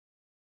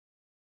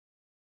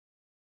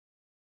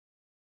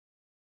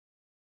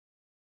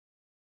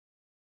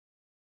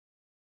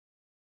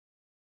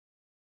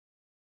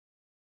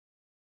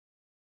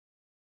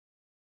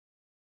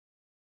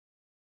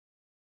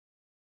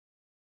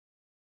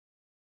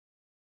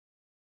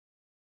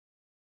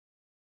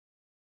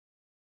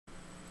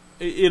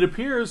it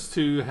appears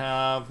to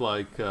have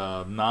like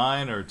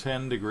 9 or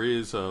 10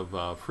 degrees of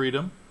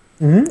freedom.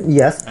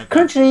 Yes. Okay.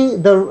 Currently,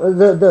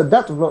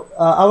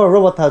 our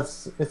robot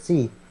has, let's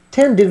see,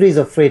 10 degrees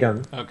of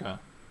freedom. Okay.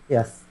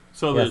 Yes.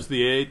 So Yes. there's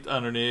the 8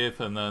 underneath,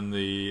 and then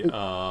the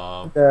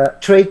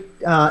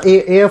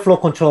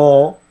Airflow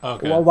control.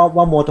 Okay.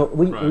 One motor.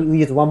 Right. We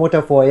use one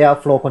motor for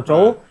airflow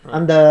control, Right.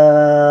 and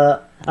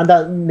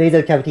the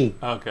nasal cavity.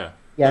 Okay.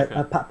 Yeah,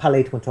 Okay.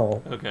 Palate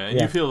control. Okay. And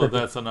Yes. you feel that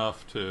that's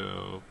enough to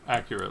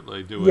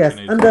accurately do what Yes,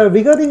 you need and to do.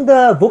 regarding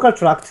the vocal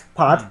tract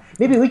part,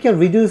 maybe we can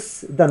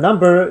reduce the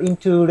number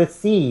into, let's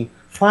see,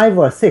 5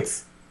 or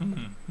 6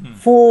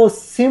 for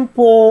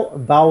simple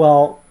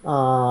vowel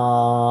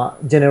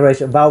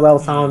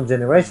sound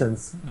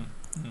generations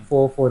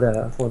for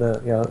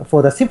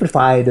the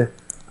simplified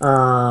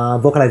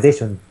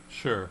vocalization.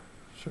 Sure.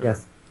 Sure.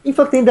 Yes. In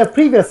fact, in the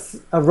previous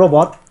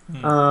robot,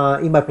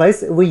 in my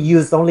place, we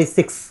used only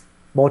 6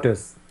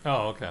 motors.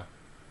 Oh, okay.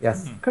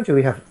 Yes. Currently,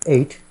 we have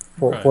 8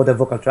 for Right. the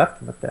vocal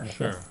tract. But,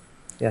 Sure.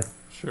 Yes.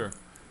 Sure.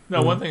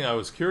 Now, one thing I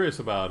was curious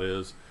about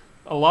is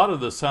a lot of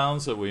the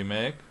sounds that we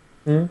make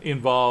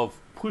involve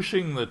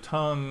pushing the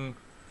tongue.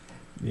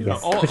 You know,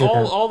 Yes, pushing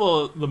tongue. all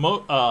the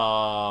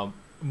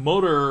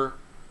motor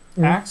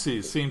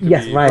axes seem to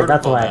Yes, be right,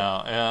 that's vertical right.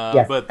 now.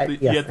 Yes, But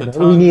yes, yet the and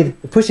tongue we need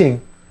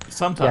pushing.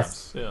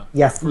 sometimes, yeah,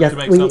 Yes, for, yes, to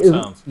make some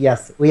sounds.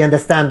 yes, we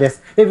understand this.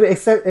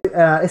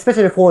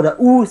 Especially for the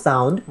oo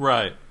sound,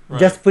 Right. Right.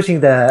 just pushing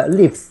the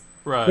lips.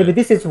 right. Maybe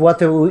this is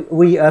what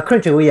we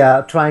currently we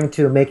are trying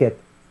to make it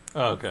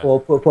Okay.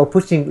 for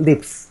pushing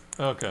lips.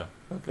 Okay.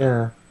 Okay.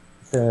 Yeah.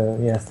 So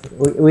yes,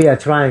 we are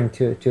trying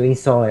to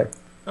install it.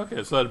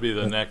 Okay. So that'd be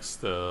the next.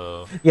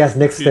 Yes,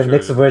 next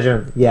Future.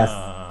 version. Yes,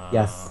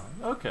 yes,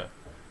 Okay.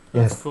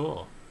 That's yes.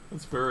 cool.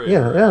 That's very.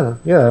 Yeah.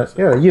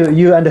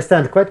 You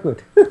understand quite good.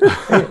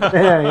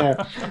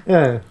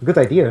 yeah. Good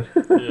idea.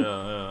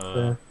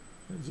 Yeah.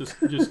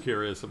 Just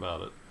curious about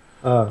it.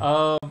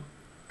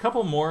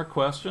 Couple more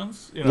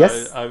questions. You know, Yes.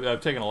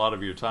 I've taken a lot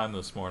of your time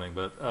this morning,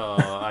 but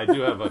I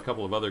do have a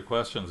couple of other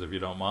questions if you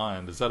don't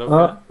mind. Is that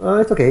okay?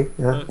 It's okay.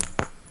 Yeah.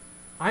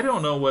 I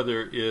don't know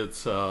whether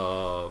it's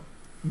a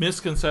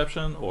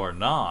misconception or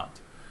not,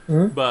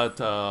 but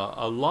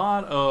a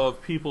lot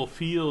of people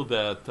feel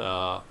that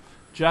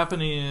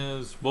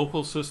Japanese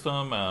vocal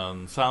system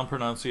and sound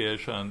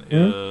pronunciation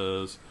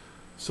is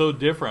so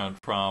different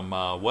from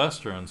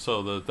Western, so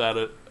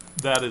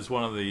that is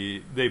one of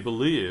they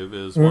believe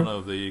is one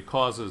of the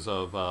causes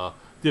of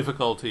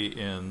difficulty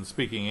in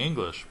speaking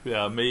English,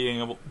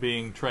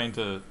 being trained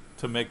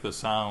to make the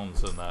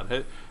sounds and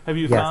that. Have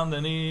you found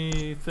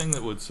anything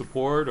that would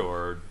support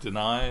or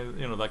deny,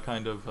 that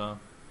kind of?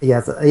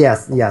 Yes.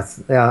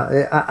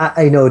 Yeah,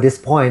 I know this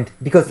point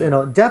because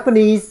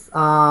Japanese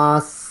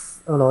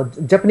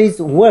Japanese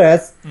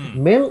words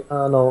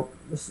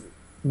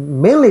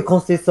mainly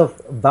consists of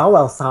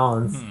vowel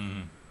sounds.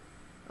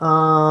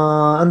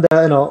 And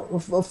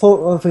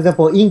for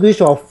example, English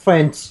or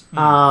French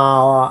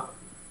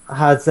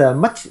has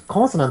much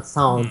consonant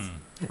sounds.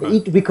 Right.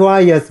 It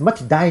requires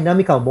much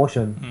dynamical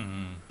motion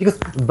because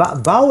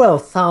vowel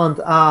sounds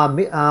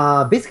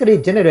are basically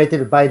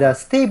generated by the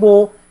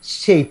stable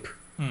shape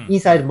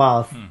inside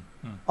mouth.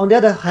 On the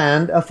other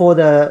hand, for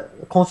the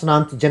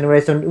consonant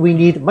generation, we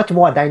need much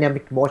more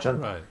dynamic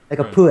motion, like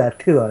a pu,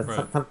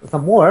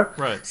 some more.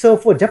 Right. So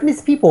for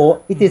Japanese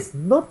people, it is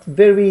not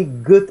very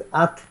good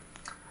at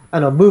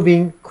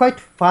moving quite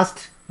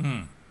fast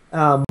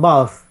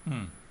mouth.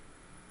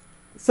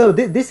 So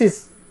this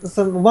is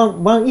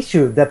one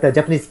issue that the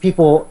Japanese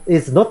people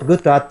is not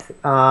good at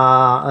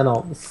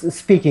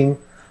speaking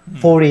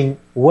foreign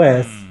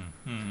words.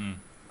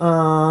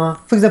 For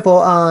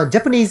example,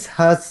 Japanese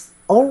has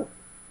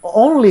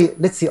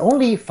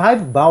only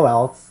 5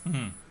 vowels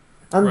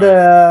and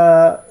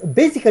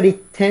basically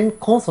 10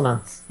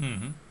 consonants.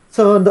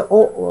 So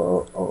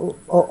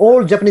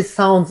all Japanese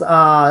sounds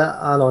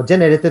are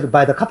generated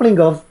by the coupling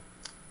of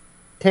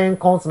 10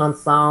 consonant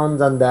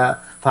sounds and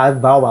 5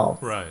 vowels.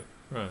 Right.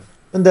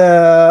 And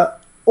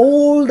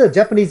all the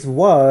Japanese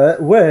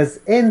words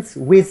ends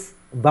with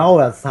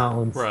vowel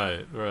sounds.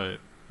 Right.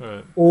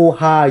 O,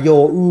 ha,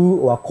 yo, u,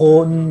 or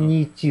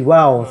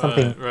konnichiwa or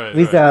something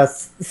with a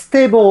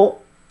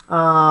stable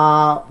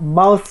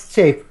mouth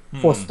shape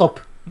for stop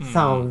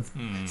sounds.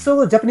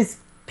 So Japanese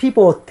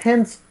people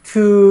tend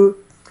to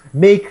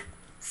make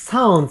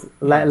sounds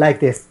like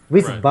this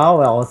with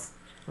vowels.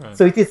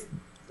 So it is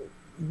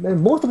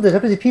most of the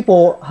Japanese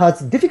people has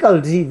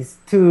difficulties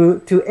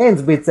to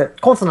end with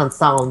consonant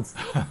sounds.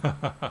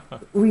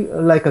 We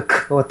like a k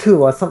or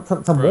two or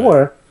some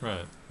more.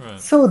 Right.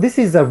 So this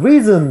is a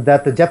reason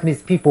that the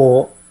Japanese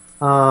people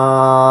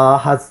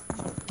has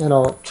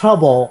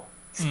trouble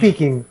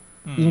speaking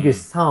English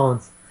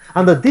sounds,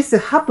 and this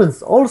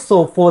happens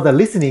also for the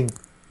listening.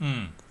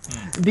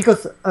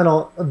 Because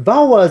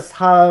vowel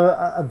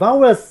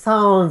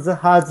sounds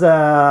has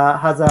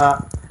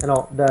a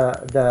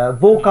the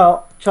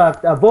vocal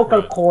tract,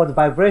 vocal cord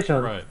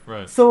vibration.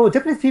 Right. So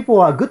Japanese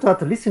people are good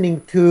at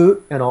listening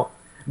to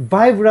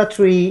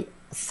vibratory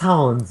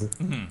sounds.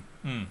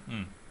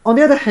 on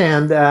the other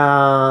hand,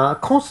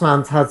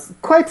 consonant has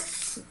quite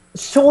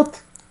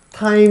short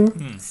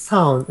time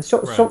sound,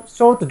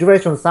 short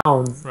duration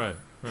sounds. Right.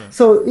 Right.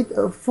 So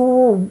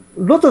for a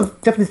lot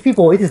of Japanese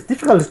people, it is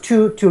difficult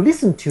to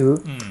listen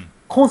to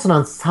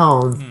consonant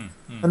sounds,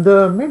 and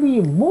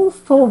maybe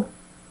most of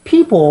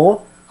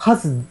people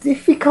has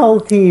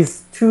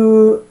difficulties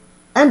to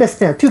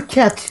understand, to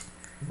catch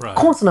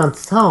consonant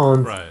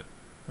sounds. Right.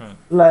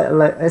 Right.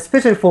 Like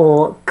especially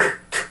for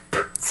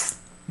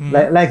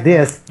like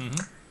this.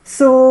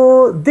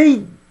 So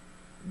they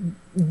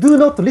do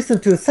not listen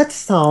to such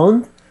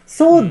sound,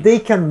 so they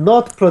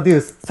cannot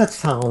produce such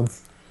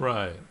sounds.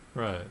 Right.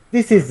 Right.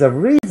 This is the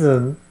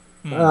reason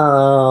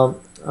that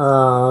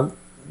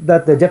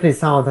the Japanese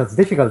sound has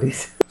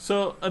difficulties.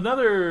 So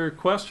another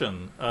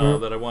question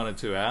that I wanted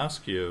to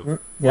ask you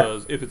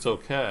was, if it's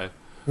okay,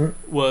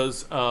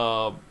 was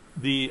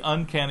the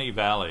uncanny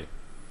valley.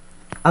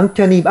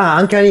 Uncanny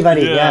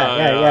valley.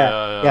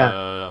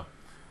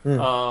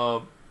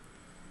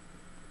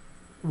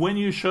 When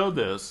you showed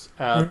this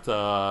at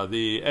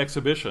the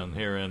exhibition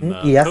here in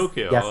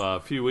Tokyo a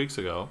few weeks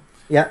ago,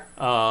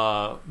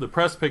 the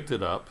press picked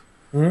it up,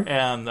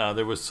 and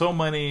there was so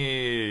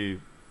many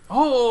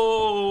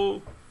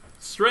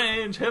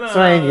strange,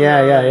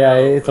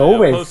 it's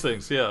always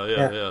postings,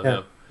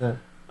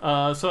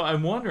 so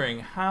I'm wondering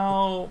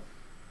how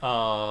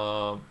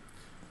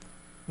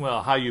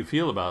how you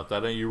feel about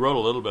that, and you wrote a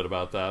little bit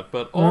about that,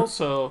 but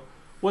also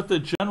what the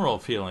general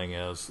feeling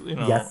is.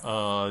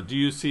 Do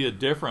you see a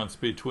difference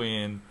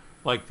between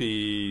like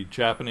the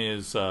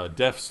Japanese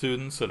deaf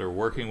students that are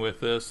working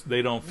with this?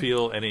 They don't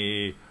feel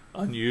any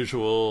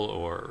unusual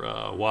or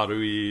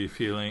warui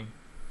feeling?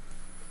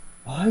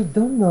 I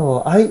don't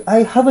know.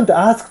 I haven't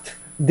asked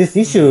this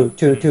issue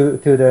to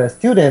the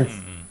students.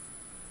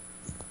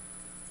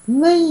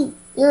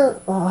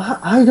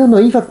 I don't know.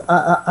 In fact,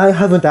 I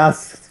haven't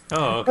asked.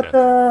 Oh, okay.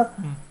 But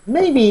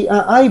maybe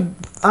I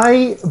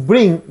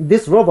bring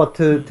this robot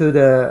to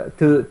the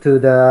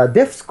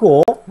deaf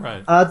school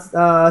as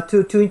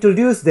to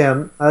introduce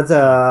them as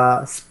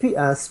a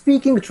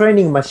speaking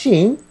training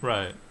machine.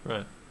 Right.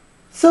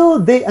 So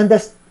they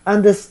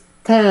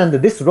understand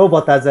this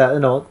robot as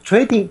a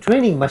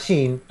training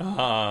machine.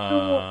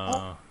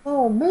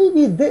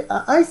 Maybe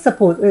I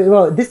suppose.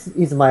 Well, this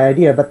is my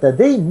idea, but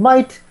they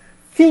might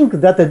think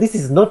that this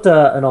is not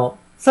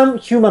some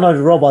humanoid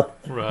robot,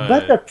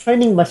 but a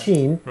training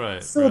machine.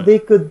 So they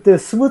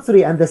could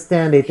smoothly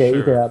understand it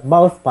in the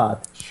mouth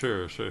part.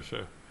 Sure.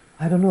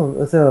 I don't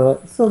know.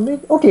 So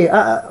maybe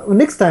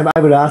next time I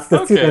will ask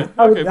the students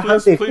how they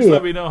feel. Please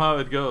let me know how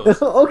it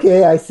goes.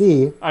 Okay, I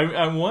see.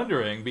 I'm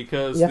wondering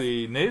because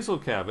the nasal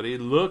cavity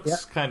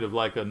looks kind of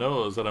like a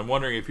nose, and I'm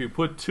wondering if you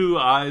put two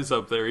eyes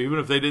up there, even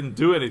if they didn't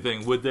do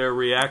anything, would their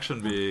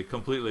reaction be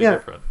completely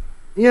different?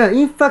 Yeah.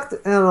 In fact,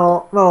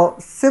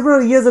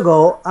 several years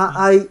ago,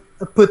 I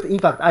put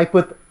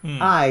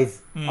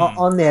eyes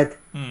on it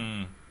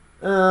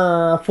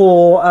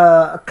for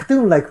a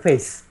cartoon-like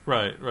face.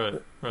 Right.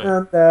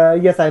 And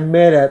yes, I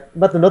made it,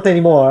 but not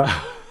anymore.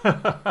 In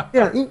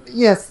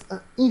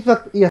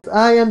fact, yes,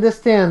 I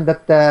understand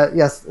that.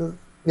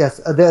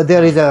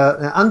 There is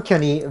an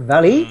uncanny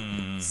valley,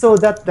 so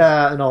that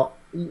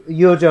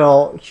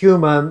usual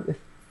human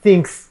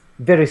thinks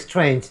very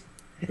strange,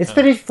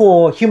 especially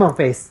for human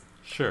face.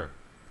 Sure.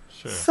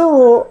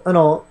 So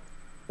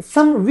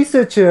some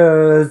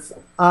researchers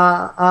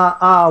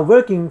are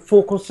working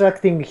for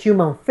constructing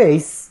human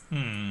face,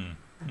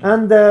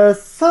 and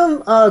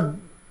some are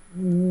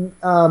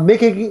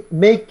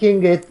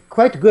making it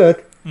quite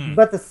good,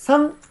 but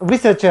some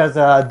researchers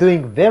are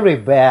doing very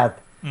bad.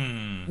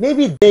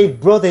 Maybe they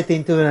brought it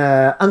into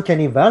an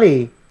uncanny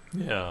valley.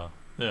 Yeah.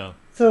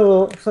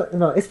 So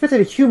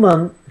especially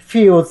human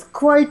feels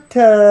quite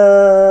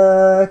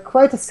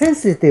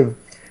sensitive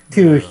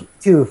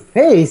to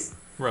face.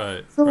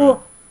 Right.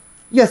 So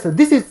yes,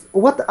 this is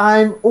what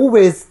I'm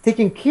always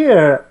taking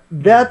care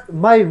that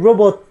my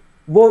robot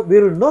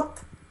will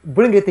not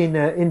bring it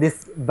in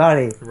this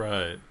valley.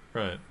 Right.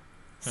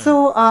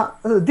 So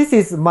this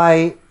is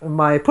my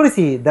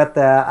policy that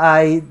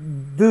I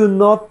do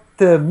not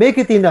make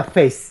it in a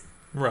face.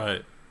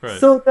 Right.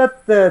 So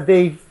that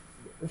they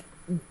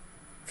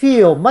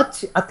feel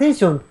much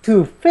attention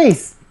to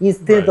face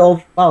instead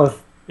of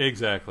mouth.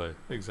 Exactly.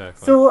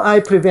 So I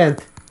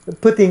prevent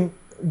putting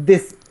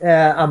this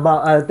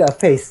the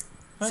face.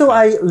 So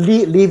I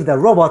leave the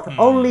robot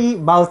only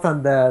mouth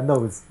and the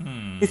nose.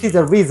 This is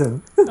the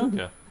reason.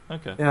 Okay.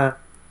 Yeah.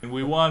 And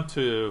we want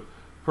to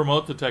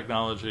promote the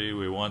technology,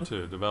 we want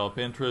to develop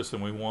interest,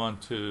 and we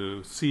want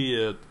to see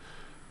it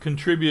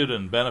contribute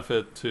and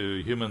benefit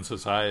to human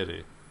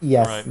society.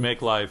 Yes. Right?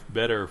 Make life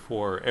better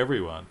for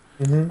everyone.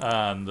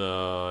 And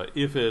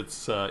if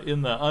it's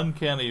in the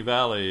uncanny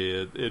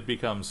valley, it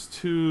becomes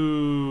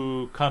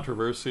too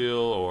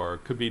controversial or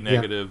could be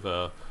negative.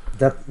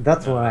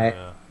 That's why.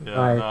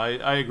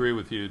 I agree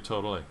with you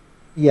totally.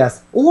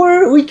 Yes.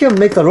 Or we can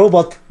make a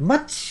robot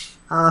much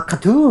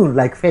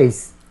cartoon-like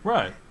face.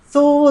 Right.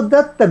 So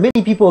that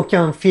many people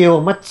can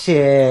feel much,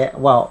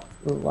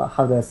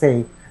 how do I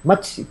say,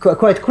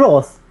 quite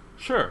close.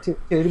 Sure.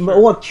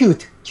 Or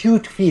cute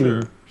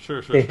feeling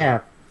they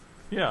have.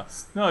 Yeah.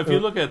 No, if you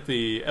look at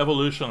the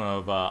evolution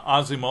of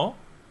Osimo,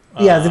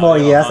 Osimo,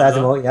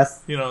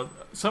 yes. You know,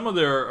 some of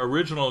their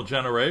original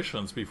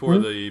generations before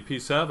the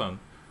P7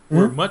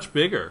 were much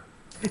bigger.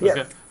 Okay?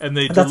 Yeah. And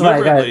they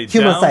deliberately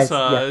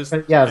downsized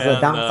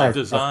and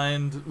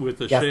designed with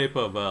the Yes. shape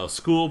of a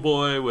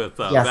schoolboy with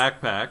a Yes.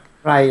 backpack.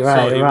 Right,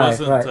 So he right,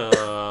 wasn't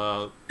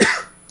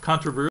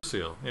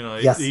controversial. You know,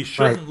 Yes, he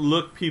shouldn't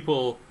look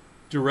people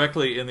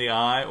directly in the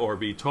eye or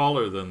be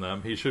taller than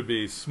them. He should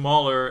be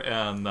smaller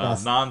and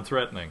Yes.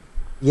 non-threatening.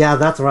 Yeah,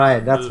 that's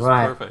right. That's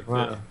right. Perfect.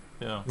 Right.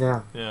 Yeah.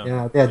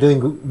 Yeah. They're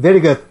doing very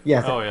good.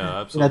 Yes. Oh yeah, The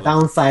absolutely.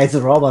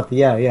 downsized robot.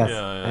 Yes.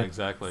 Yeah,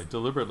 exactly.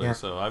 Deliberately Yeah.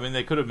 so. I mean,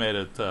 they could have made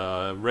it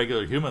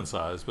regular human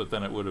size, but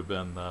then it would have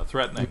been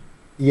threatening.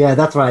 Yeah,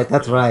 that's right.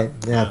 That's right.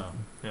 Yeah.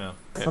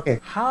 Yeah. Okay.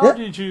 How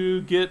did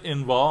you get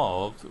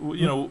involved?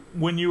 You know,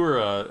 when you were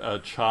a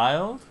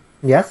child,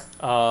 Yes.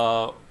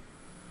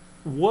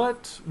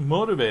 what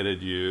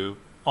motivated you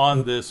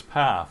on this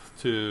path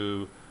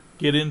to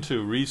get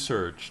into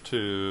research,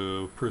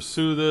 to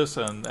pursue this,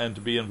 and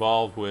to be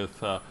involved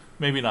with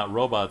maybe not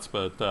robots,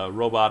 but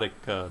robotic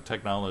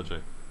technology?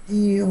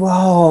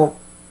 Well,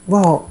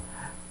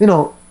 you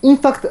know, in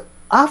fact,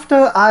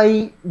 after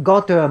I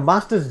got a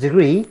master's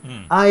degree,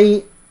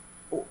 I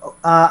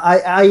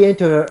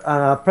entered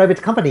a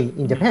private company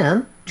in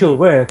Japan to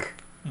work.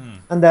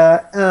 And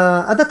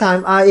at the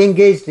time, I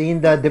engaged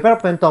in the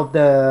development of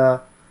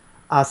the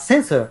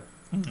sensor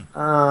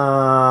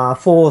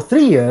for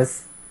 3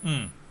 years.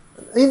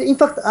 In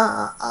fact,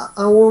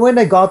 when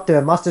I got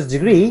the master's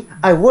degree,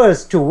 I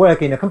was to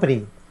work in a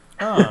company.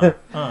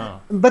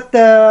 But,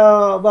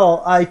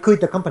 well, I quit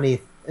the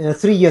company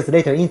 3 years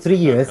later, in 3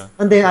 years.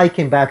 And then I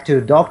came back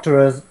to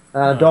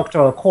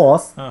doctoral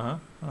course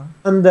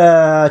and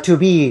to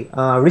be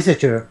a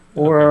researcher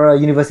or a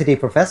university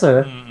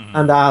professor.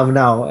 And I'm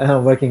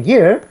now working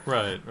here.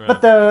 Right.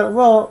 But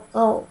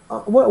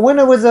when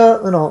I was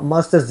a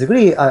master's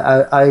degree,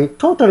 I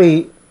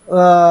totally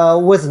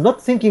was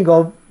not thinking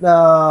of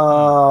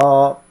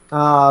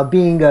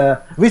being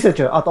a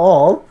researcher at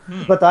all.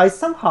 But I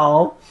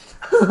somehow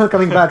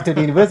coming back to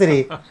the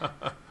university.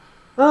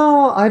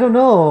 Oh, I don't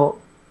know.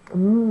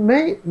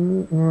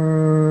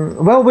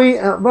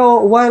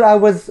 While I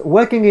was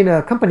working in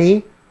a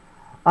company,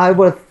 I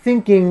was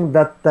thinking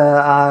that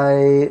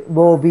I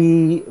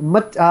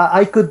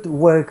could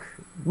work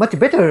much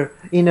better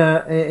in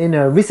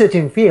a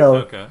researching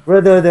field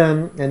rather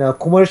than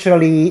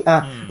commercially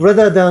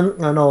rather than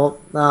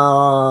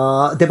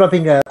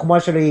developing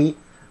commercially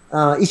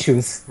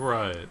issues.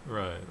 Right.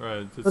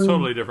 It's a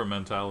totally different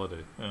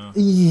mentality. Yeah.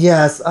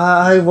 Yes,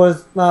 I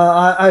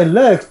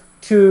liked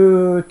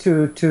to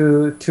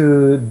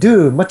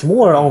do much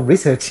more on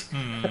research.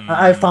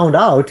 I found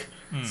out.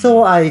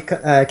 So I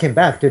came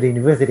back to the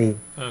university.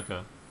 Okay.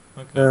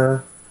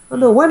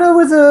 When I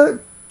was a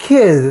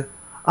kid,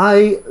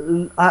 I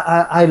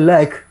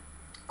like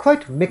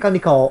quite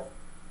mechanical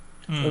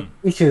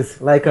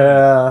issues like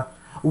a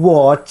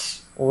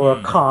watch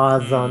or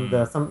cars and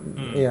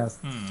yes.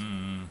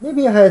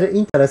 Maybe I had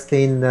interest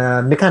in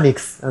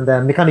mechanics and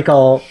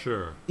mechanical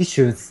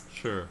issues.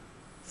 Sure.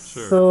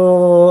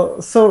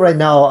 So right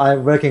now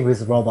I'm working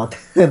with robot.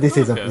 This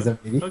is a reason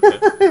maybe.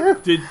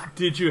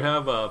 Did you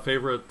have a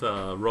favorite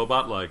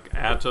robot like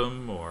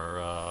Atom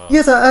or?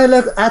 Yes, I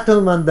like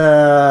Atom and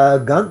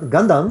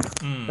Gundam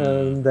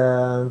and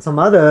some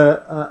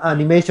other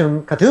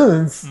animation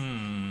cartoons.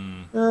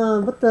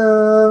 But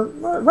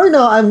right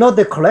now I'm not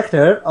the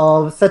collector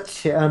of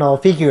such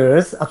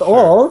figures at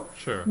all.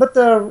 Sure. But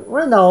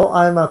right now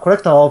I'm a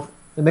collector of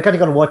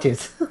mechanical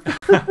watches.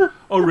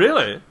 Oh,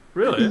 really?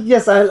 Really?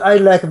 Yes, I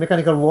like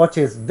mechanical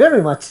watches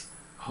very much.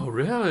 Oh,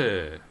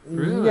 really?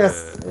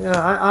 Yes.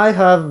 I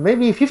have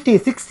maybe 50,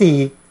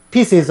 60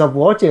 pieces of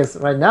watches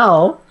right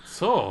now.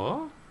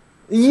 So?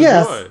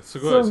 Yes.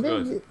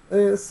 Sugoi.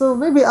 So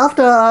maybe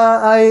after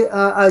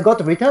I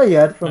got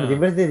retired from the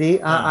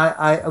university,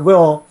 I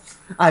will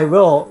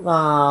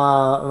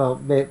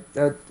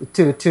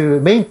to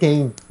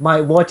maintain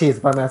my watches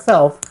by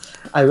myself.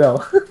 I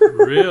will.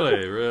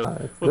 Really?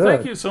 Well,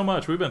 thank you so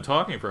much. We've been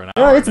talking for an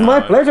hour. Yeah, it's my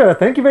pleasure.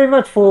 Thank you very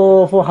much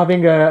for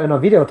having a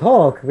video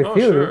talk with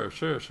you.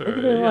 Sure. Thank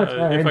you very much.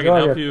 If I can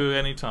help you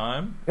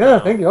anytime. Yeah,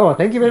 thank you. Oh,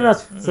 thank you very much.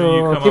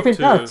 So keep in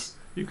touch.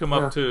 You come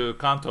up to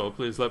Kanto,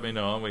 please let me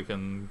know, and we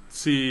can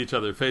see each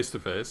other face to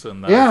face,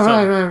 and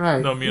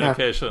right. no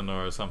communication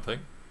or something.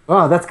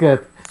 Oh, that's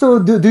good. So,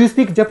 do you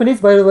speak Japanese,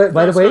 by the way?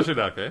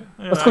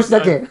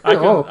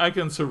 I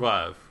can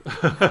survive.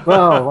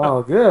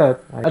 Wow, good.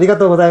 ありが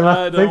とうございま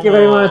す。Thank you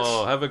very much.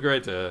 Have a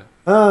great day.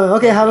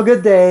 Okay, have a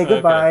good day.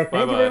 Goodbye. Okay,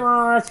 Thank you very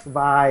much.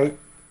 Bye.